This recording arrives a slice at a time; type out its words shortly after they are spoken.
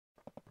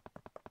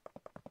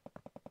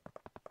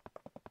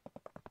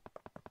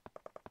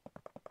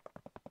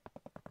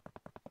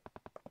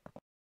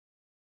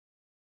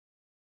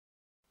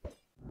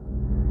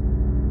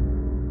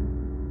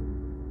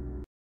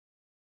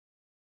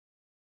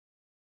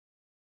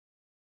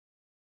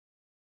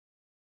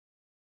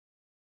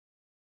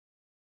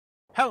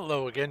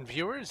Hello again,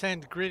 viewers,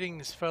 and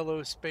greetings,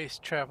 fellow space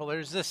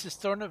travelers. This is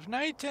Thorn of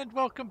Night, and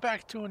welcome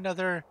back to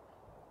another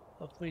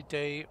lovely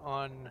day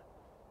on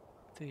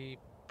the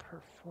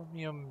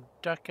Performium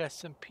Duck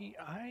SMP.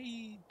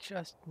 I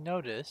just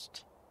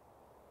noticed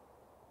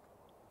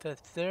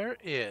that there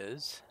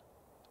is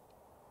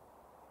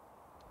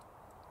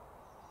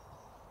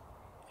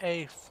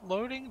a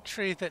floating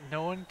tree that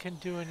no one can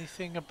do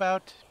anything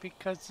about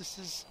because this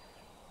is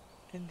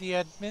in the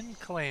admin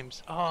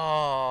claims.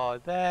 Oh,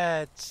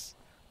 that's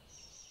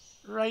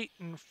right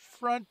in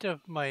front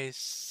of my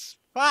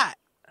spot.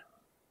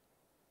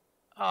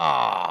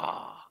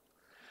 Ah.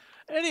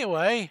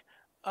 Anyway,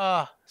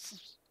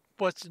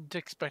 wasn't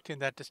expecting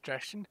that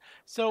distraction.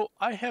 So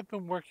I have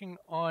been working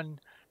on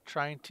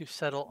trying to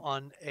settle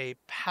on a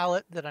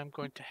palette that I'm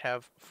going to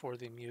have for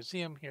the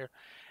museum here.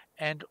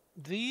 And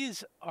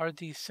these are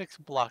the 6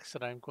 blocks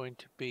that I'm going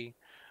to be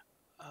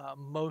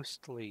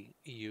mostly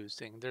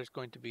using. There's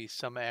going to be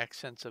some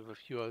accents of a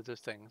few other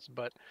things,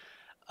 but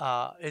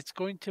it's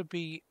going to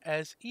be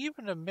as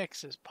even a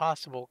mix as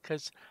possible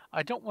because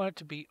I don't want it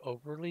to be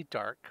overly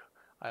dark.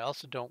 I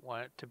also don't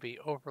want it to be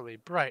overly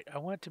bright. I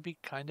want it to be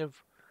kind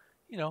of,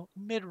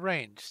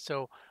 mid-range.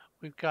 So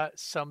we've got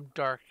some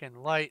dark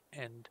and light,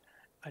 and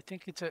I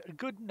think it's a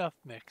good enough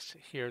mix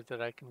here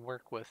that I can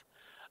work with.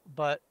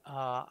 But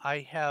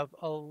I have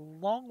a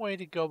long way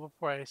to go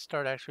before I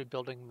start actually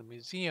building the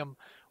museum,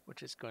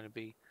 which is going to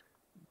be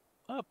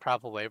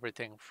probably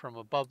everything from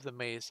above the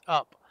maze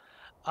up.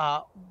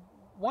 Uh,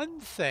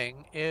 One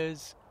thing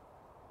is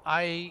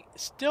I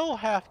still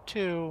have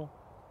to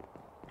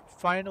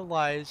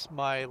finalize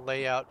my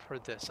layout for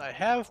this. I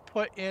have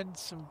put in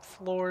some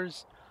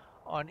floors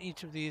on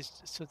each of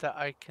these so that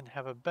I can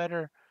have a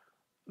better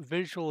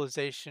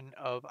visualization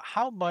of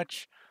how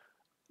much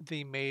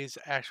the maze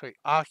actually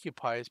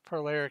occupies per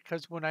layer,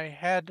 because when I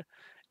had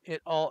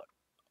it all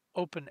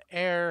open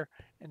air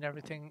and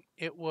everything,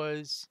 it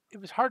was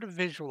hard to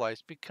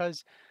visualize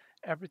because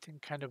everything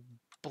kind of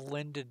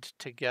blended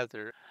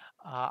together.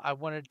 I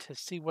wanted to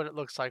see what it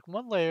looks like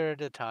one layer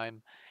at a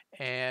time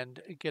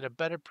and get a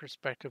better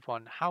perspective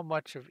on how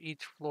much of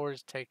each floor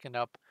is taken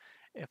up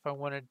if I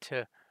wanted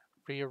to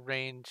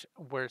rearrange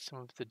where some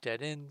of the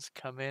dead ends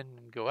come in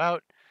and go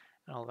out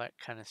and all that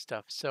kind of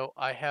stuff. So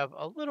I have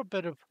a little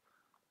bit of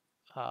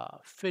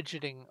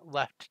fidgeting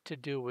left to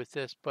do with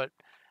this, but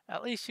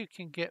at least you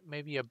can get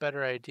maybe a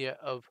better idea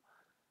of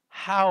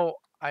how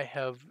I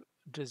have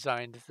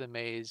designed the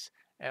maze,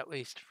 at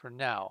least for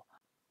now.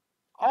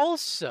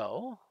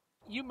 Also,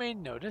 you may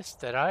notice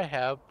that I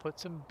have put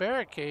some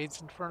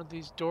barricades in front of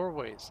these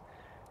doorways,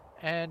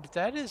 and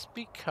that is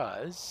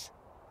because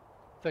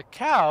the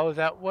cow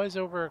that was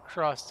over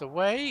across the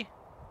way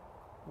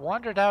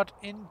wandered out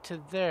into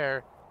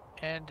there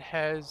and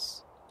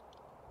has.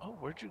 Oh,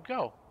 where'd you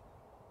go?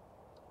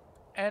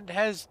 And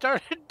has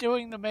started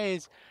doing the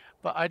maze,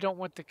 but I don't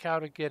want the cow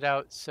to get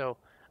out, so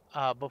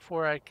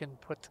before I can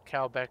put the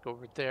cow back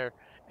over there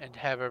and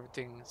have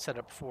everything set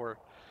up for,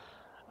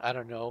 I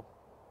don't know,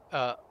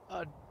 uh,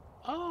 uh,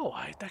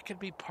 that could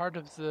be part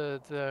of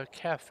the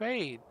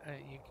cafe.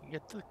 You can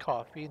get the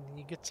coffee and then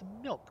you get some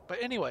milk. But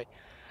anyway,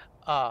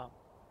 uh,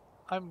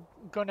 I'm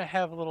going to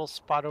have a little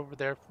spot over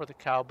there for the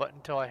cow, but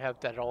until I have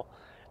that all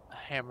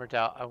hammered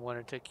out, I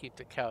wanted to keep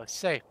the cow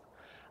safe.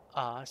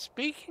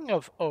 Speaking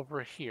of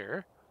over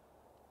here,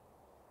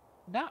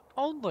 not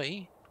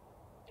only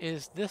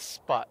is this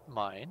spot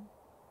mine,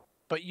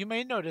 but you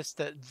may notice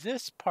that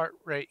this part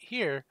right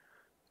here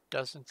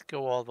doesn't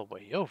go all the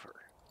way over.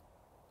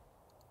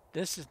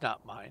 This is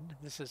not mine.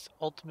 This is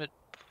Ultimate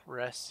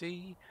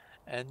Pressy.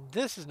 And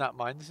this is not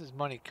mine. This is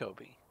Money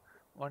Kobe.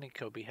 Money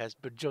Kobe has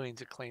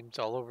bajillions of claims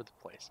all over the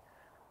place.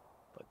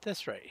 But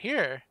this right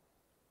here,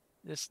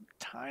 this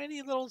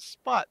tiny little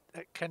spot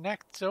that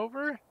connects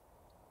over,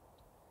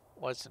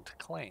 wasn't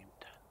claimed.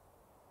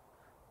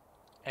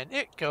 And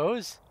it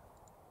goes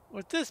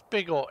with this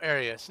big old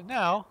area. So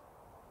now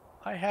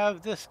I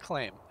have this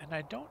claim. And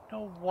I don't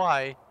know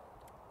why,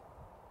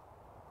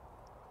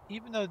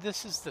 even though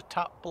this is the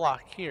top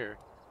block here,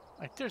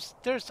 like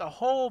there's a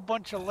whole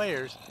bunch of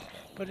layers,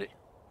 but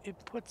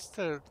it puts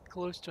the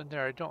glowstone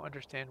there. I don't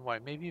understand why.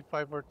 Maybe if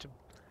I were to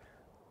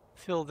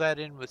fill that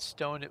in with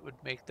stone, it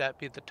would make that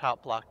be the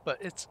top block,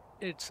 but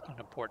it's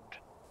unimportant.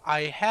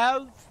 I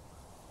have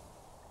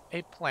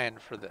a plan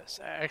for this.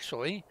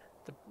 Actually,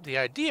 the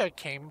idea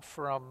came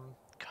from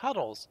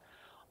Cuddles.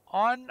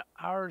 On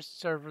our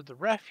server, the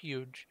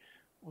Refuge,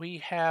 we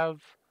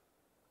have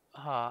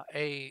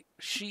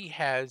she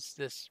has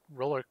this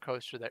roller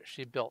coaster that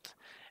she built,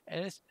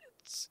 and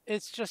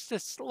it's just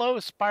this slow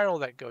spiral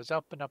that goes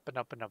up and up and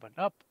up and up and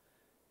up,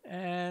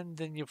 and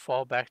then you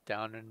fall back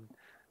down and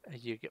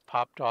you get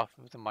popped off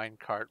of the mine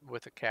cart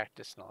with a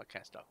cactus and all that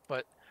kind of stuff.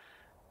 But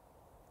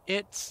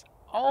it's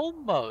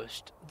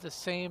almost the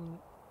same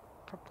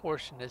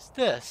proportion as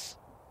this.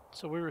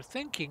 So we were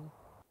thinking,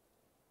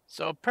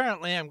 so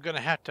apparently I'm going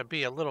to have to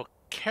be a little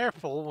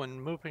careful when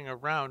moving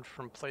around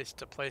from place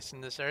to place in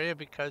this area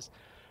because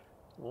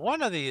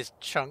one of these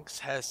chunks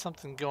has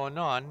something going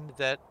on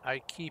that I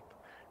keep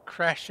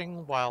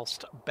crashing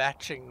whilst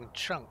batching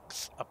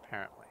chunks,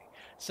 apparently.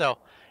 So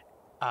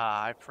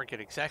I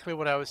forget exactly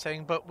what I was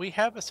saying, but we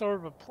have a sort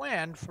of a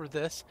plan for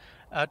this,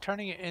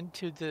 turning it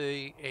into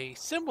a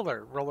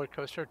similar roller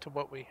coaster to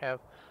what we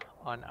have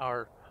on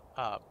our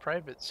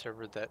private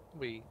server that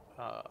we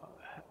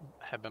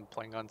have been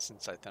playing on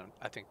since I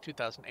think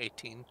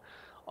 2018,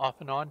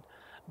 off and on.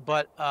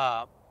 But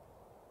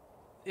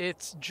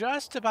it's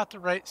just about the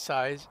right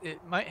size.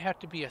 It might have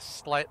to be a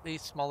slightly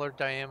smaller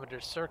diameter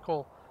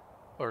circle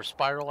or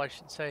spiral, I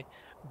should say,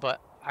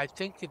 but I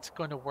think it's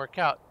going to work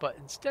out. But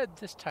instead,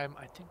 this time,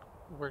 I think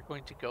we're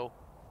going to go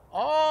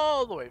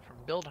all the way from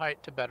build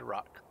height to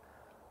bedrock.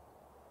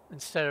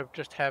 Instead of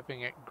just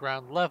having it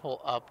ground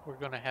level up, we're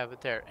going to have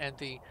it there. And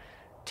the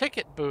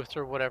ticket booth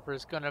or whatever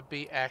is going to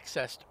be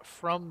accessed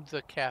from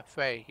the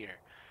cafe here.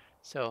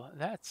 So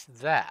that's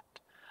that.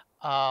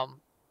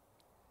 Um,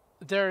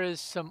 there is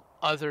some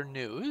other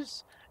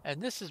news,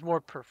 and this is more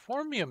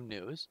Performium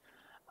news.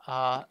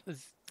 Uh,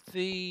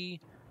 the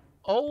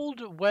old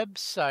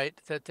website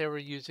that they were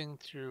using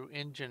through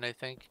Engine, I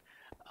think,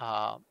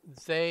 uh,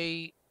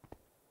 they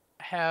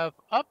have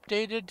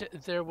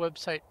updated their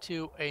website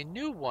to a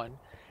new one.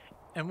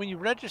 And when you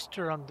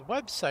register on the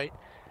website,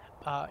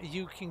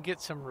 you can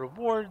get some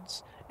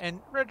rewards. And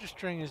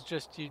registering is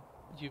just you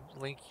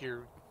link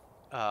your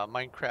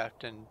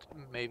Minecraft and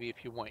maybe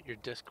if you want your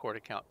Discord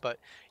account, but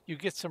you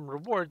get some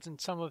rewards, and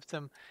some of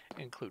them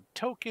include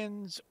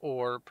tokens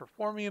or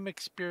Performium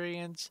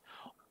experience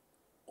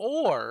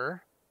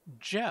or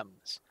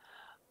gems.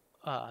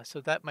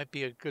 So that might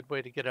be a good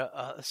way to get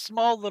a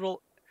small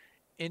little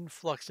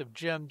influx of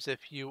gems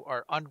if you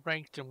are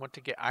unranked and want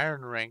to get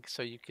iron rank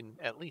so you can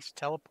at least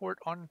teleport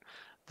on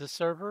the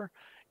server.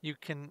 You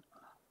can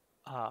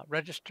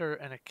register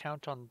an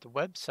account on the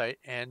website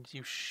and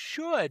you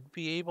should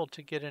be able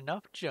to get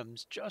enough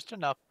gems, just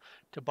enough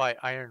to buy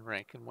iron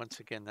rank. And once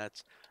again,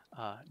 that's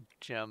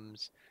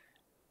gems.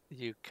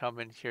 You come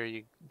in here,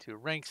 you do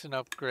ranks and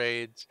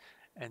upgrades,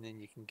 and then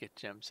you can get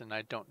gems. And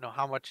I don't know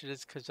how much it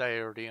is because I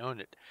already own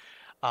it.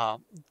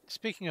 Um,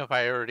 Speaking of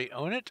I already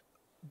own it,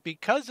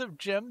 because of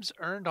gems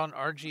earned on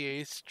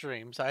RGA's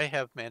streams, I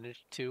have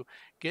managed to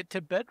get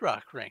to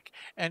Bedrock rank.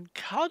 And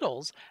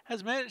Cuddles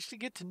has managed to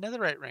get to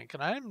Netherite rank.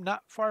 And I'm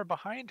not far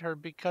behind her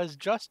because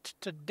just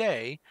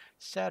today,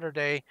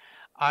 Saturday,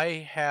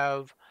 I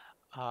have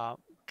uh,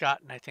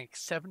 gotten, I think,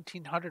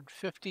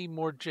 1,750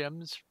 more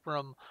gems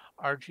from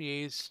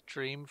RGA's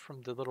stream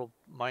from the little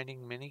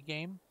mining mini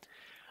game.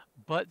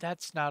 But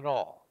that's not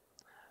all.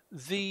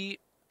 The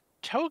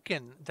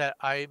token that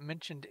I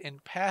mentioned in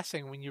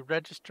passing when you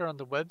register on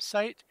the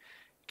website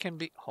can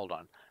be, hold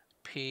on,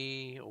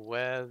 P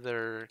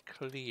weather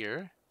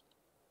clear,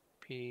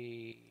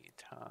 P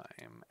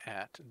time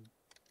at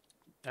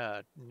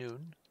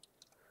noon.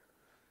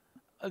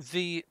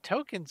 The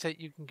tokens that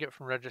you can get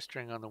from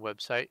registering on the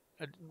website,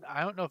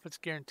 I don't know if it's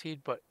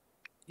guaranteed, but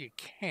you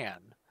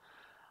can.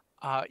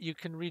 You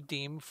can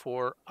redeem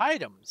for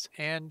items.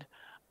 And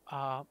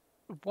uh,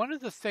 one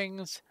of the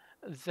things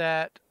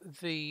that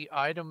the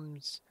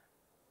items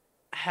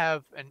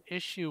have an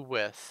issue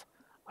with,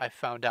 I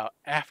found out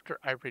after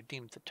I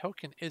redeemed the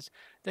token, is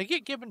they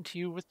get given to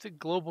you with the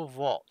Global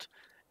Vault.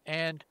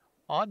 And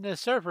on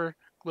this server,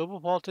 Global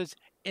Vault is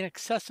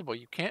inaccessible.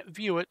 You can't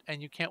view it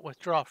and you can't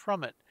withdraw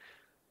from it.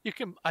 You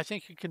can, I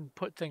think you can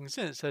put things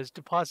in. It says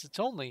deposits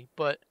only,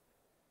 but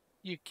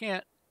you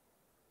can't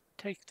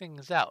take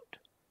things out.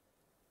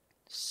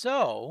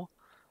 So,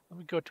 let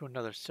me go to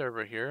another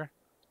server here.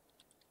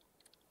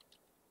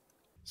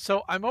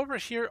 So I'm over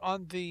here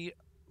on the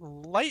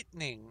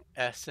Lightning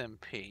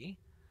SMP,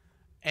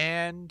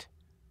 and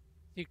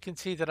you can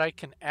see that I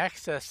can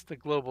access the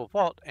global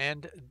vault,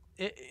 and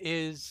it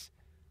is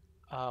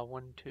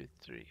 1, 2,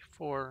 3,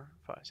 4,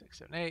 5, 6,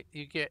 7, 8.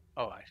 You get,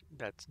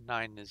 that's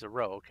 9 is a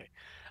row. Okay.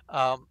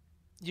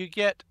 You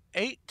get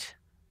 8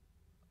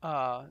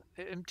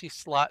 empty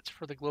slots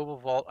for the global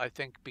vault, I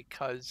think,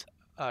 because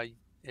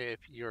if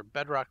you're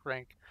bedrock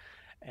rank,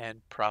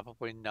 and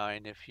probably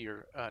 9 if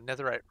you're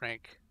netherite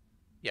rank.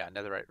 Yeah,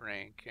 netherite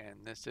rank,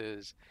 and this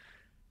is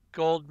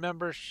gold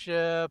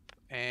membership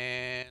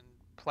and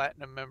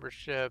platinum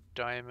membership,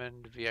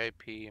 diamond,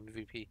 VIP, and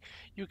VP.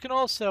 You can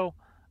also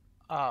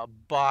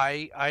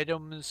buy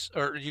items,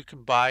 or you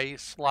can buy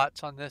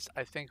slots on this,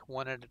 I think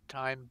one at a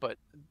time, but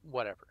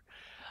whatever.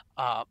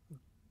 Uh,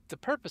 the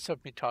purpose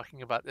of me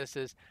talking about this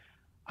is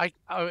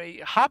I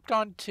hopped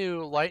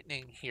onto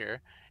Lightning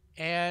here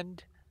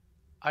and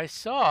I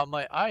saw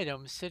my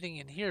item sitting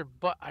in here,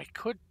 but I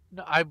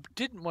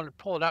didn't want to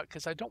pull it out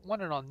because I don't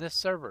want it on this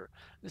server.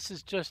 This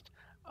is just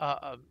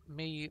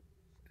me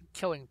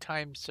killing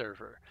time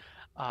server.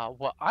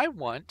 What I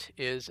want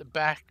is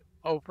back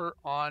over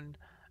on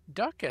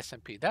Duck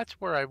SMP. That's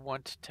where I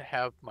want to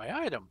have my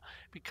item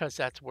because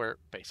that's where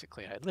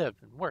basically I live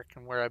and work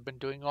and where I've been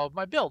doing all of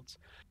my builds.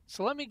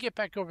 So let me get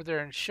back over there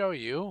and show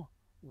you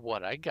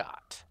what I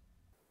got.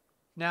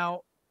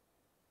 Now,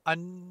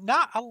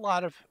 not a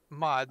lot of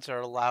mods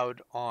are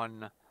allowed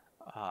on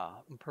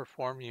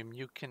Performium.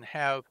 You can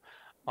have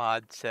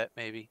mods that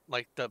maybe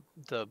like the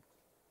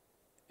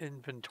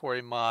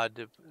inventory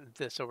mod,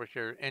 this over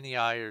here,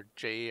 NEI or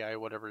JEI,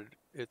 whatever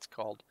it's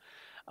called.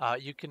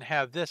 You can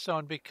have this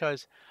on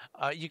because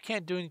you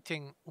can't do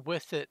anything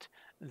with it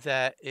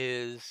that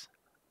is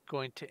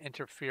going to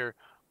interfere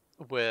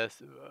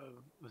with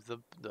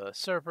the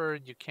server.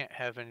 You can't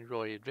have any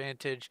really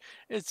advantage.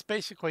 It's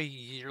basically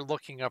you're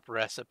looking up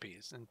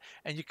recipes, and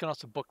you can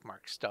also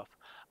bookmark stuff.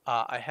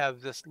 I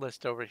have this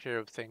list over here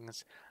of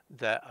things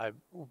that I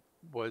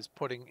was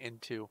putting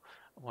into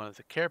one of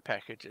the care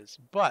packages,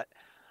 but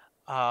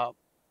uh,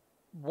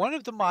 one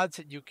of the mods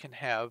that you can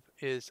have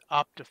is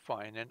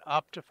Optifine, and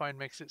Optifine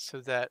makes it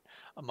so that,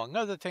 among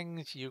other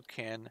things, you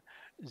can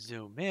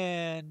zoom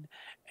in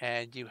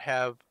and you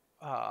have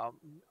um,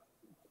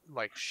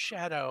 like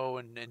shadow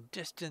and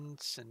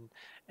distance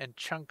and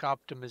chunk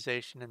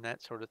optimization and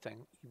that sort of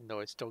thing, even though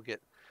I still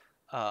get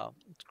uh,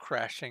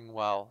 crashing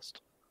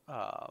whilst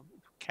uh,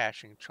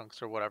 caching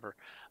chunks or whatever.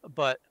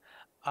 But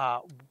uh,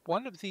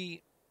 one of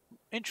the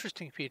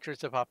interesting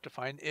features of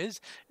Optifine is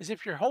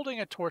if you're holding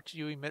a torch,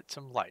 you emit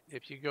some light.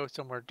 If you go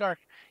somewhere dark,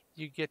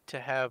 you get to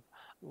have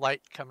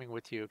light coming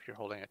with you if you're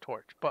holding a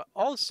torch. But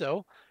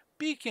also,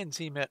 beacons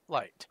emit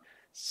light.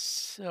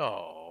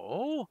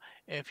 So,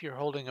 if you're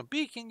holding a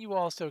beacon, you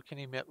also can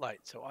emit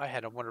light. So I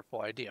had a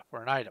wonderful idea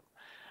for an item.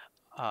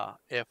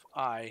 If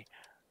I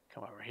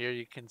come over here,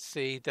 you can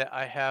see that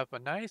I have a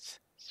nice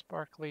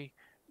sparkly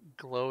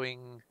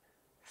glowing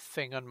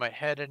thing on my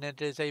head, and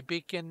it is a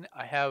beacon.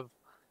 I have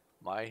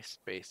my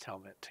space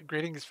helmet.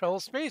 Greetings, fellow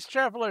space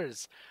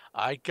travelers.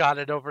 I got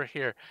it over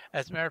here.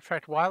 As a matter of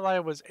fact, while I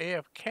was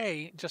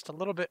AFK just a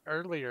little bit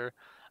earlier,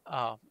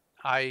 uh,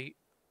 I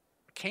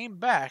came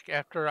back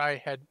after I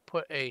had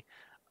put a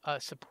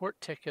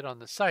support ticket on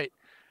the site.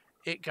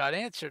 It got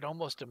answered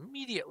almost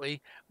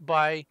immediately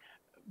by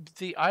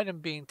the item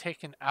being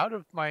taken out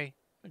of my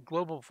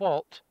global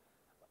vault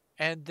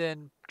and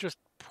then just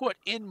put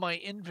in my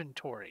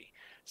inventory.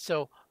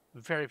 So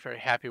very, very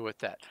happy with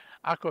that.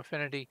 Aqua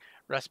Affinity,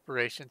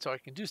 Respiration, so I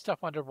can do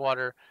stuff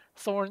underwater.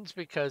 Thorns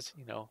because,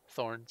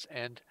 thorns,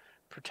 and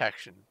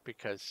protection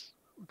because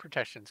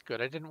protection's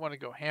good. I didn't want to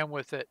go ham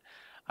with it.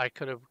 I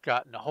could have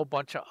gotten a whole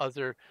bunch of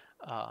other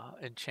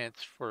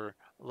enchants for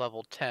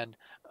level 10.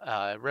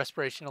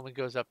 Respiration only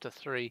goes up to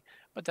 3,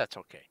 but that's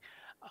okay.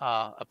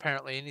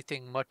 Apparently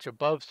anything much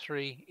above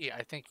 3,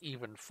 I think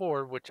even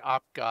 4, which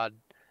OpGod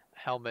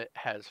helmet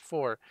has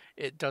 4,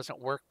 it doesn't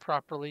work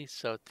properly,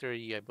 so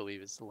 3 I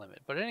believe is the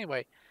limit. But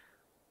anyway,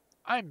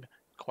 I'm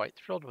quite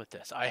thrilled with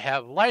this. I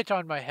have light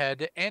on my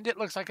head and it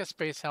looks like a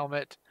space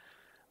helmet.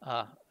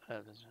 Uh,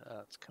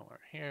 let's come over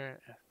here,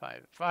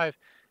 F5.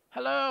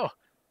 Hello!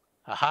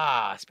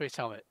 Haha, space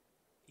helmet.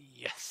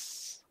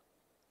 Yes.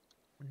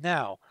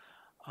 Now,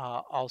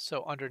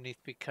 also underneath,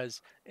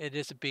 because it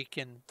is a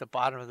beacon, the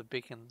bottom of the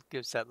beacon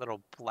gives that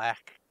little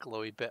black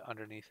glowy bit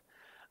underneath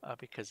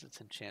because it's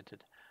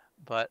enchanted.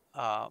 But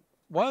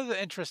one of the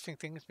interesting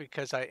things,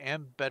 because I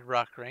am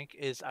bedrock rank,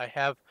 is I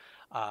have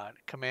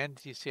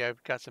commands. You see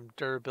I've got some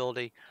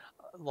durability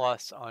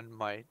loss on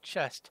my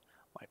chest,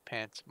 my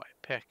pants, my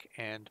pick,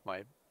 and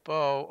my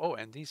bow. Oh,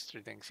 and these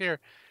 3 things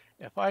here.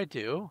 If I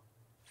do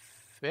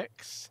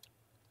fix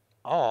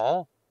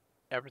all,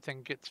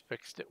 everything gets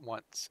fixed at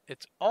once.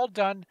 It's all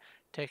done,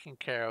 taken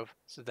care of,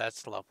 so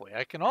that's lovely.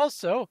 I can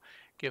also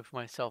give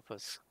myself a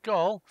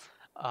skull.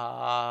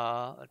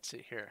 Let's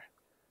see here.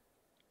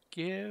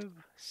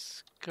 Give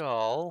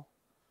skull.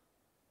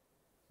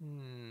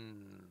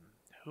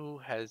 Who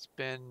has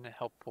been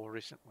helpful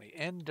recently?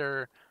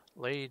 Ender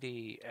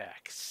Lady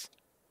X.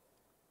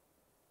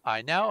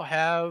 I now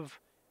have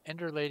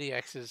Ender Lady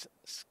X's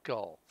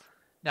skull.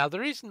 Now,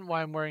 the reason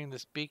why I'm wearing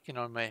this beacon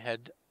on my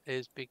head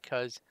is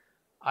because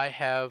I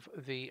have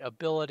the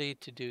ability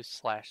to do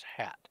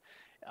 /hat.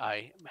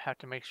 I have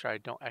to make sure I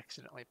don't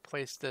accidentally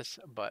place this,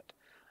 but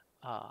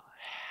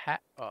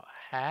hat,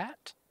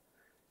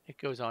 it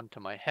goes onto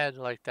my head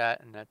like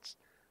that, and that's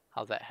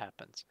how that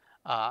happens.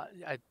 I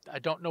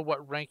don't know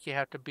what rank you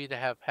have to be to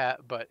have hat,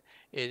 but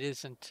it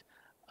isn't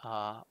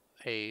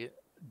a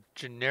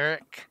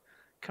generic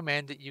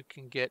command that you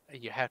can get.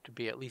 You have to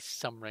be at least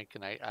some rank,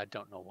 and I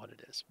don't know what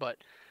it is. But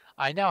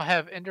I now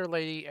have Ender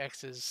Lady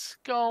X's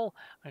skull.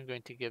 I'm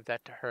going to give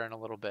that to her in a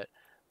little bit.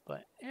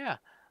 But yeah,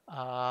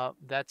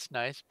 that's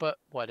nice. But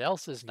what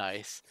else is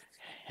nice?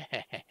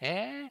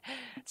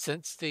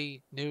 Since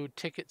the new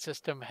ticket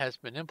system has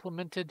been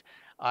implemented,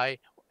 I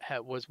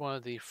was one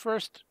of the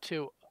first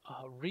to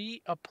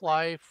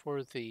reapply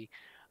for the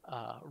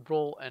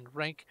role and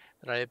rank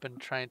that I have been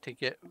trying to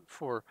get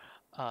for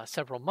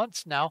several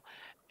months now.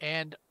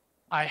 And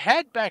I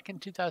had back in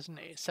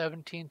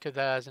 2017,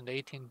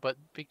 2018, but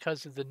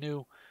because of the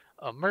new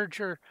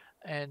merger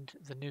and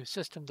the new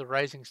system, the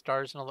Rising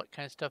Stars and all that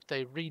kind of stuff,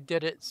 they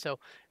redid it. So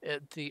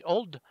the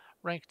old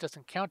rank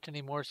doesn't count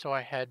anymore. So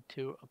I had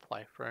to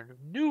apply for a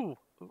new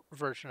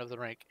version of the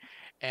rank.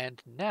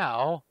 And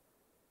now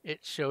it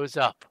shows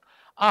up.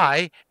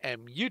 I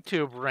am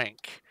YouTube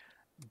rank.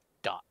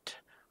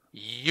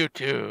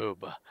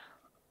 YouTube.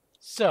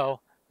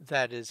 So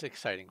that is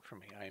exciting for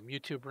me. I am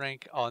YouTube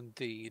rank on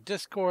the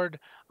Discord.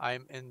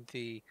 I'm in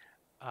the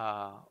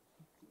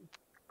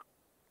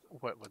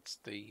what's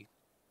the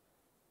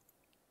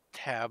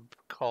tab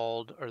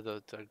called, or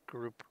the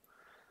group,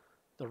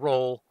 the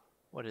role?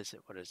 What is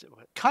it? What is it?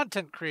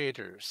 Content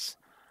creators.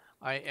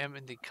 I am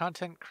in the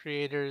content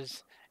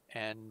creators,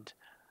 and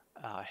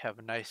I have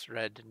a nice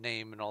red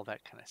name and all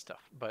that kind of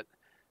stuff. But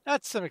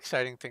that's some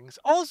exciting things.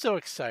 Also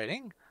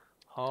exciting,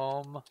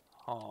 home,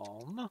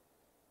 home.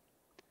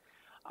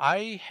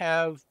 I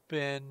have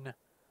been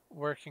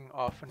working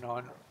off and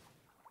on.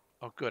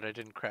 Oh, good, I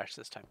didn't crash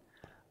this time.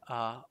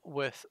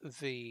 With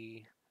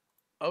the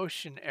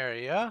ocean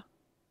area.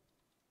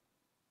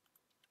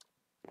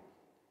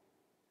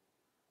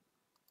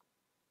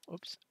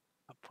 Oops,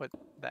 I'll put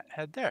that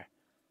head there.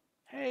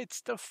 Hey,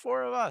 it's the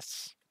four of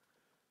us.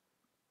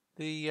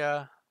 The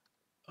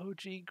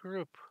OG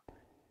group.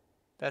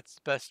 That's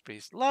the best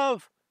beast.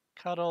 Love,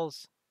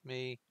 Cuddles,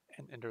 me,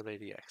 and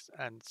Interlady X.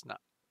 And it's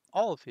not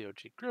all of the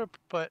OG group,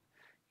 but,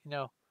 you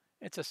know,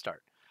 it's a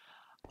start.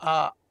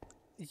 I'm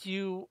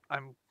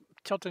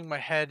tilting my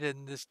head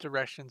in this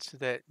direction so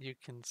that you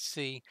can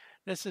see.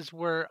 This is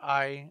where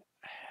I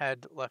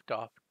had left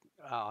off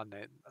on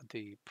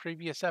the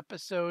previous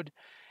episode,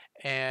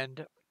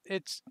 and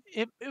it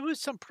was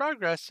some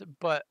progress,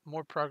 but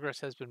more progress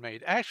has been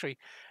made. Actually,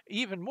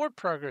 even more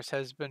progress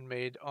has been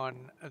made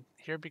on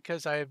here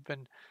because I have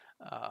been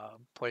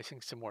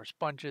placing some more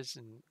sponges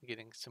and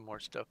getting some more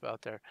stuff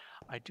out there.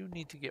 I do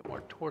need to get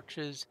more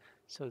torches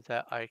so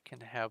that I can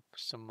have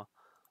some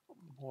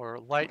more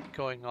light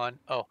going on.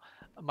 Oh,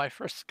 my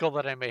first skull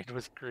that I made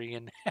was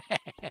green,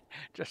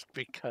 just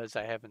because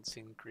I haven't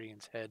seen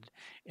Green's head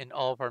in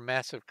all of our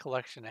massive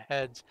collection of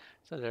heads.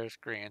 So there's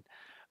Green.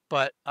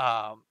 But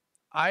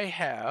I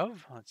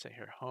have, let's see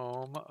here,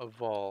 home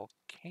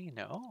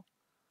volcano.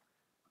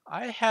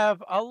 I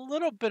have a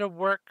little bit of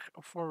work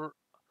for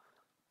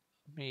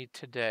me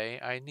today.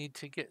 I need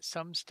to get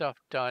some stuff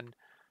done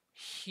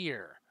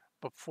here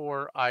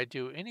before I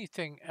do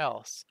anything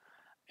else.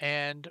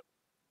 And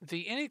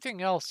the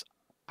anything else,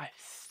 I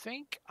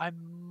think I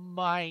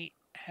might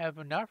have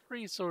enough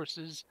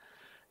resources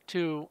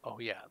to, oh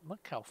yeah,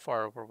 look how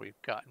far over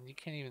we've gotten. You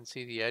can't even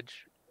see the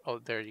edge. Oh,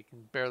 there, you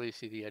can barely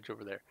see the edge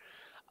over there.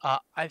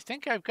 I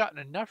think I've gotten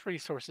enough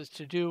resources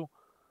to do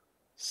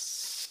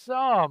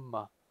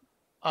some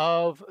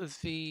of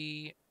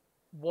the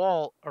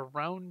wall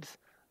around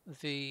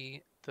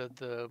the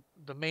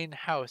main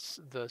house,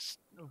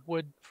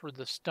 wood for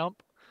the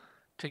stump,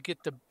 to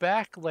get the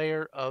back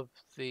layer of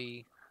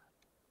the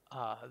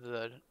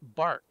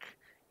bark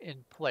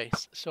in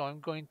place. So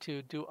I'm going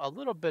to do a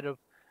little bit of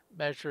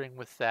measuring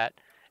with that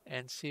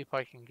and see if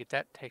I can get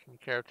that taken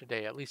care of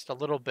today, at least a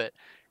little bit,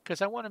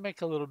 because I want to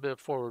make a little bit of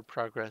forward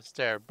progress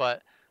there.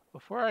 But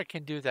before I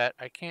can do that,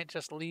 I can't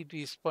just leave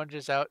these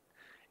sponges out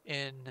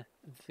in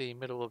the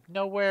middle of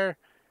nowhere,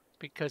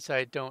 because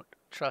I don't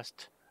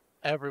trust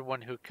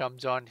everyone who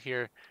comes on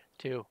here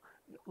to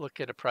look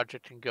at a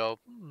project and go,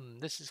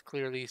 this is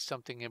clearly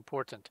something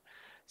important.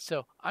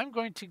 So I'm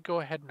going to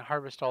go ahead and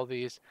harvest all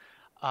these.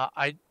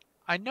 I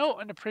know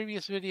in a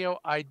previous video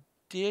I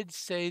did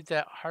say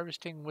that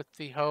harvesting with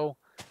the hoe,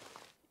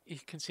 you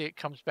can see it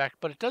comes back,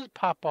 but it does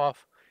pop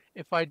off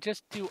if I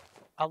just do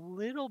a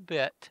little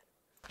bit,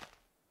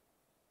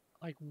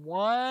 like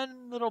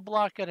one little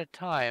block at a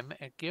time,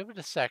 and give it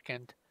a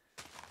second.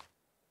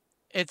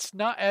 It's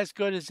not as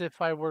good as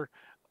if I were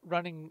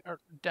running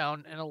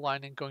down in a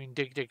line and going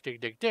dig, dig,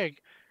 dig, dig, dig,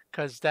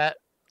 because that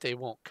they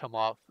won't come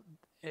off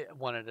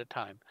one at a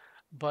time.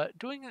 But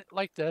doing it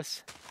like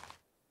this,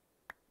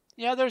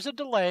 yeah, there's a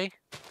delay,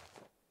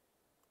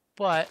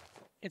 but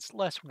it's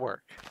less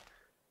work.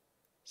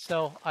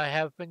 So I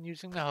have been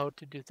using the hoe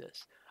to do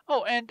this.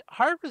 Oh, and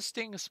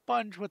harvesting a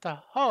sponge with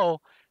a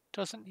hoe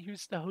doesn't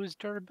use the hoe's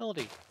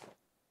durability.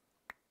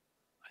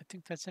 I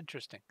think that's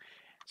interesting.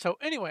 So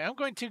anyway, I'm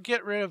going to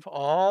get rid of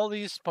all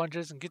these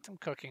sponges and get them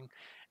cooking.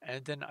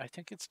 And then I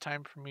think it's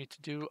time for me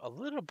to do a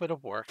little bit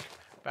of work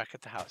back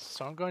at the house.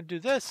 So I'm going to do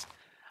this.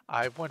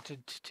 I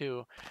wanted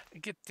to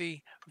get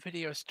the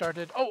video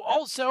started. Oh,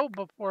 also,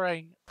 before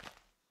I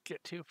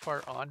get too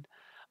far on,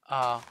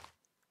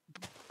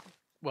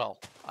 well,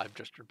 I've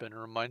just been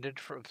reminded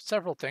of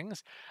several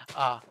things.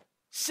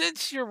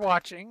 Since you're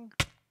watching,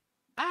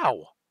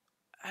 ow,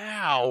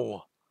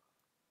 ow.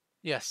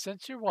 Yes,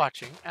 since you're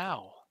watching,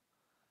 ow.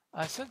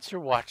 Since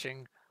you're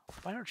watching,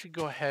 why don't you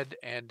go ahead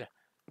and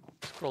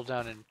scroll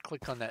down and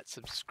click on that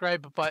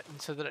subscribe button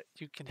so that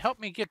you can help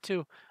me get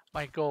to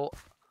my goal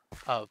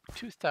of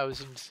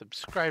 2,000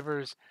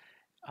 subscribers.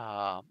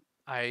 I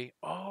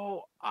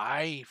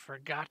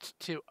forgot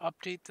to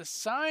update the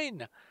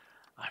sign.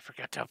 I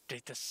forgot to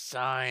update the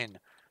sign.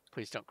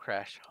 Please don't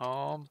crash.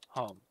 Home,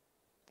 home.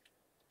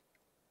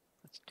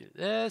 Let's do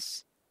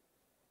this.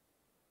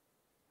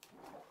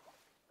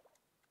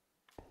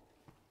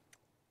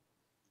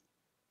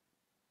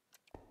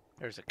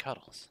 There's a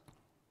Cuddles.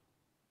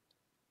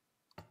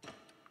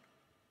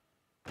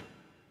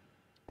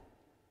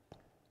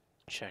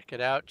 Check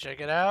it out, check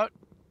it out.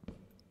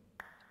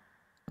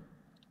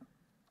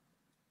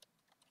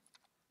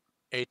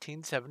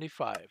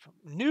 1875.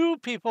 New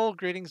people,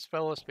 greetings,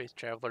 fellow space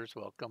travelers.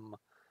 Welcome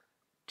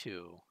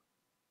to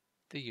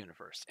the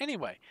universe.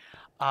 Anyway,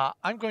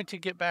 I'm going to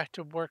get back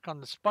to work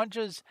on the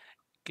sponges,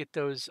 get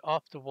those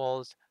off the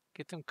walls,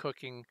 get them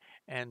cooking,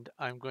 and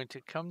I'm going to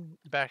come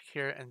back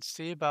here and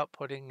see about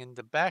putting in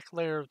the back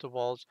layer of the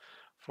walls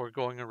for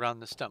going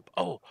around the stump.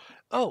 Oh,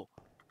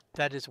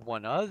 that is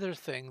one other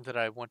thing that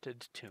I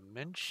wanted to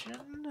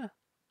mention.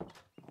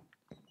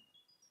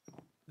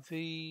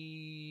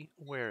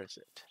 Where is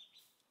it?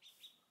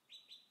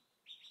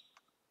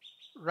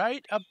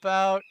 Right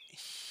about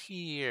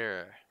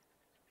here.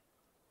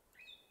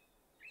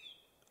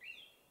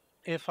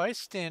 If I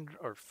stand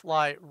or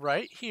fly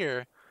right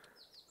here,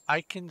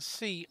 I can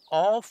see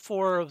all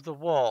four of the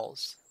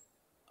walls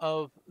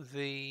of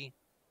the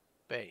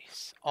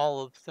base.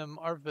 All of them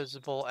are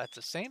visible at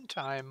the same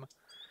time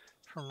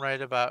from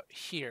right about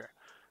here.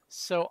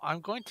 So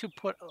I'm going to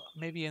put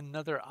maybe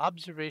another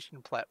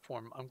observation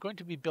platform. I'm going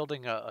to be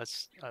building a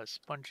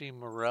spongy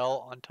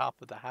morel on top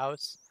of the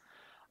house.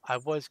 I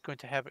was going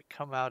to have it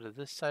come out of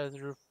this side of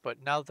the roof,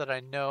 but now that I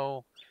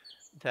know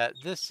that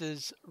this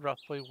is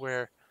roughly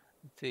where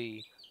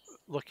the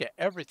look at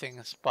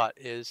everything spot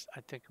is, I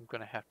think I'm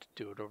going to have to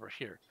do it over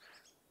here.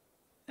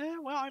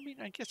 Well, I mean,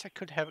 I guess I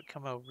could have it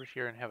come over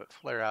here and have it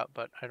flare out,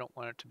 but I don't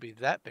want it to be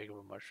that big of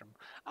a mushroom.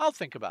 I'll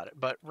think about it,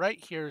 but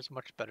right here is a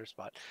much better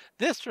spot.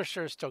 This for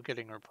sure is still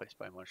getting replaced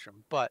by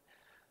mushroom, but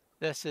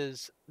this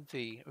is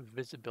the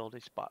visibility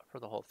spot for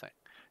the whole thing.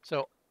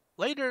 So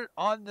later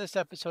on this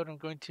episode, I'm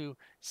going to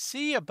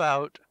see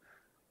about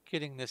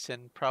getting this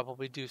in,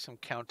 probably do some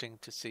counting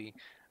to see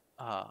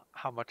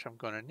how much I'm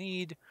going to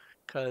need,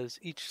 because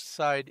each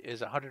side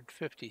is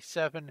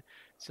 157,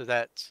 so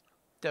that's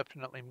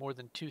definitely more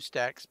than 2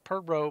 stacks per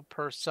row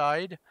per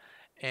side,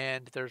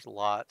 and there's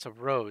lots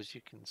of rows.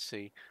 You can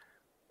see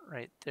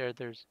right there,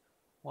 there's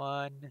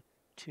 1,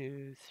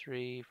 2,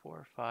 3,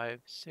 4,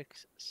 5,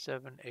 6,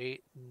 7,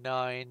 8,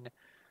 9.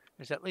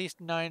 There's at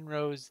least 9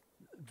 rows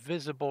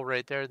visible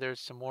right there. There's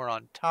some more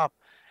on top,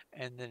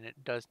 and then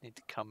it does need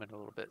to come in a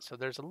little bit. So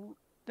there's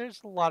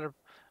a lot of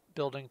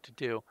building to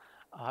do.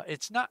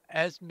 It's not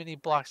as many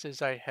blocks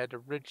as I had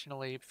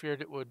originally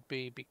feared it would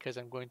be, because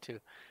I'm going to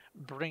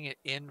bring it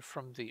in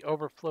from the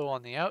overflow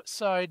on the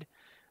outside,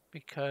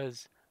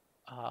 because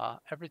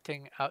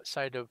everything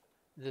outside of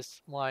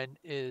this line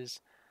is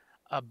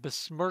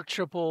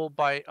besmirchable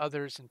by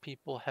others, and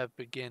people have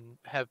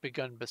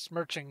begun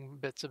besmirching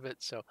bits of it.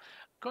 So I'm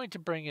going to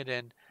bring it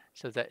in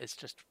so that it's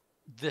just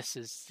this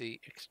is the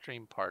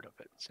extreme part of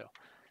it. So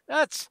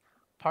that's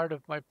part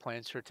of my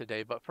plans for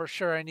today. But for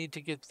sure, I need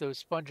to get those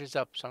sponges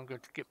up. So I'm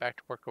going to get back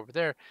to work over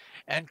there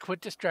and quit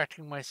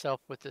distracting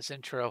myself with this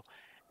intro.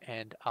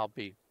 And I'll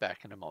be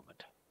back in a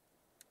moment.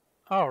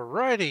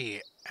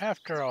 Alrighty,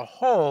 after a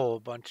whole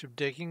bunch of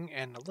digging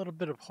and a little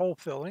bit of hole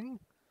filling,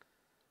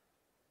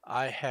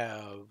 I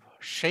have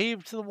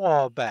shaved the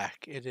wall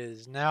back. It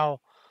is now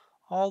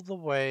all the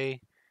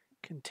way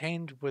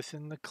contained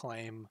within the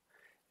claim.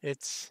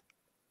 It's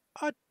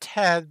a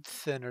tad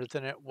thinner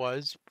than it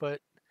was,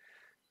 but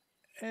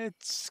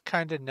it's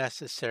kind of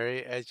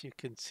necessary. As you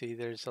can see,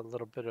 there's a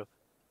little bit of,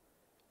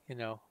 you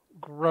know,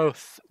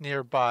 growth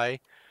nearby,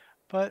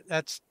 but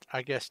that's,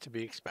 I guess, to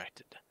be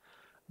expected.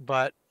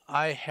 But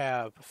I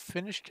have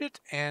finished it,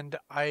 and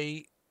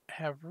I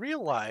have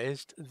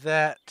realized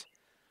that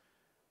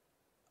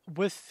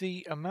with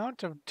the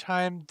amount of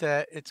time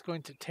that it's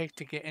going to take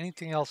to get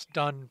anything else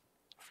done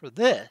for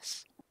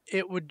this,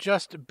 it would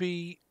just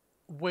be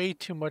way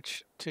too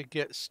much to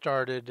get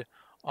started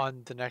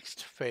on the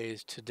next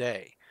phase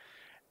today.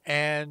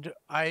 And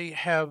I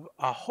have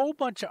a whole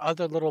bunch of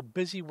other little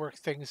busy work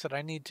things that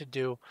I need to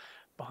do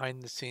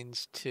behind the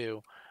scenes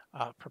to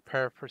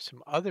prepare for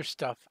some other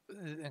stuff,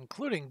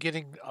 including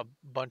getting a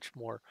bunch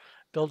more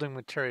building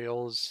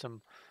materials,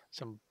 some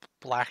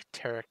black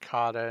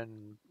terracotta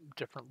and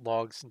different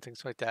logs and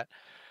things like that.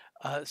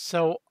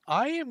 So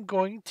I am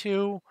going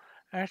to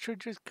actually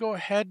just go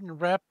ahead and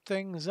wrap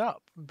things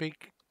up.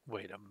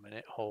 Wait a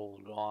minute,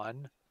 hold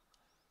on.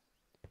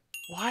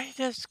 Why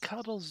does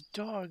Cuddle's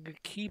dog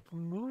keep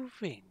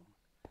moving?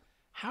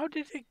 How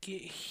did it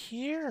get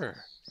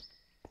here?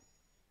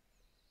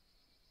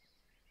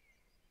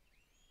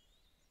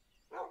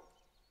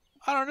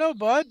 I don't know,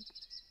 bud.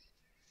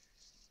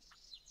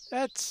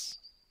 That's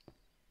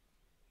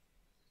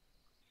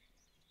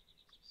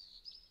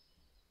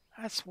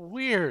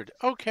weird.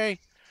 Okay.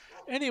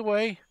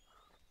 Anyway,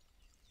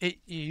 it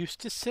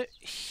used to sit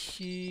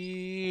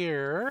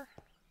here,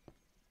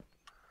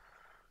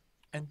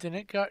 and then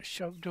it got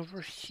shoved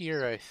over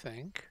here, I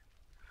think.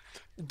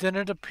 And then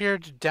it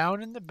appeared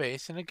down in the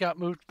base, and it got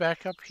moved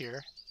back up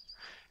here.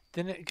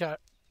 Then it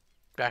got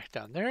back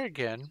down there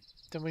again.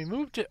 Then we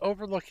moved it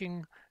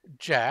overlooking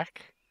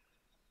Jack,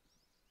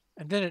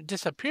 and then it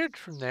disappeared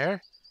from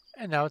there,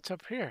 and now it's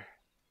up here.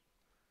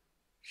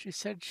 She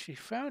said she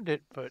found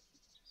it, but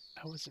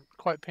I wasn't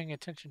quite paying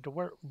attention to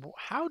where.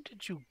 How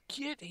did you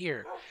get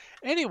here?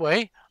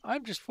 Anyway,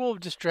 I'm just full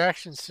of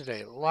distractions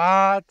today.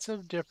 Lots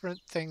of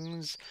different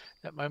things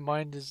that my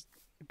mind is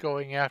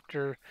going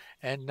after,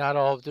 and not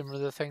all of them are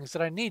the things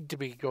that I need to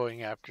be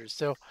going after.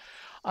 So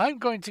I'm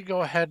going to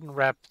go ahead and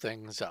wrap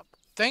things up.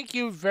 Thank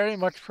you very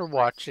much for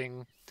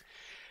watching.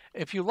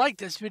 If you like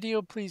this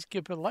video, please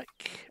give it a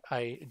like.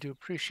 I do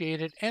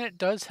appreciate it, and it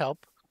does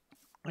help.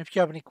 If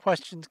you have any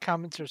questions,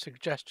 comments, or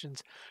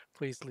suggestions,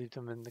 please leave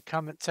them in the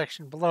comment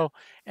section below.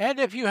 And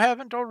if you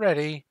haven't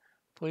already,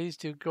 please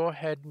do go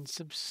ahead and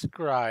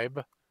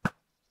subscribe.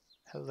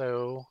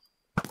 Hello,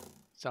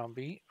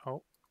 zombie.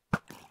 Oh,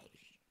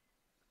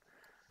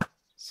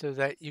 so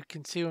that you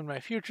can see when my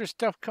future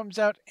stuff comes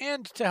out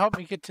and to help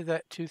me get to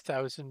that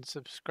 2,000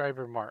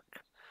 subscriber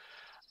mark.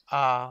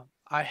 I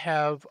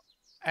have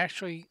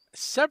actually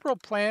several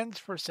plans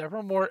for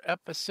several more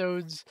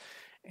episodes,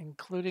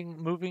 including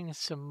moving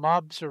some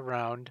mobs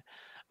around.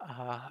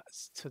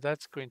 So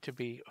that's going to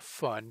be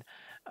fun.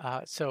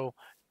 So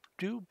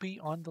do be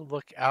on the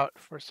lookout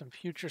for some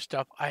future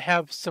stuff. I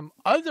have some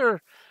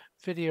other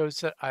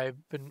videos that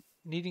I've been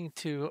needing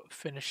to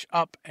finish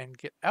up and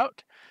get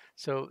out.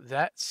 So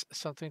that's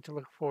something to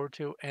look forward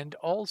to. And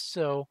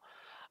also,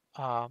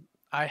 I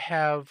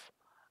have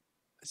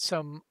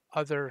some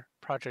other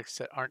projects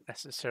that aren't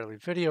necessarily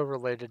video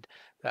related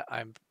that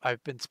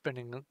I've been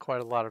spending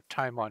quite a lot of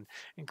time on,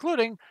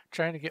 including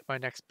trying to get my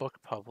next book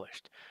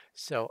published.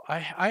 So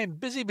I am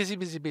busy, busy,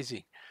 busy,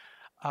 busy.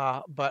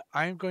 But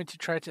I'm going to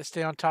try to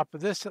stay on top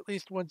of this at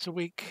least once a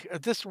week.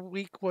 This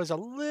week was a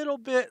little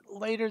bit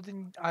later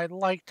than I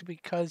liked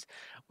because,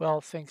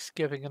 well,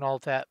 Thanksgiving and all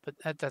that, but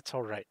that's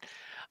all right.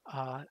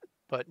 Uh,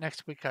 but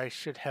next week I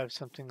should have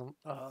something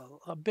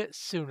a bit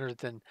sooner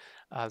than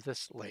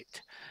this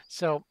late.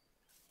 So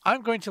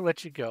I'm going to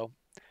let you go.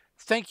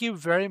 Thank you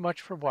very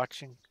much for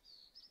watching.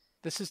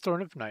 This is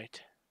Thorn of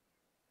Night,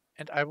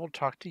 and I will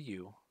talk to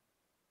you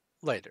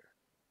later.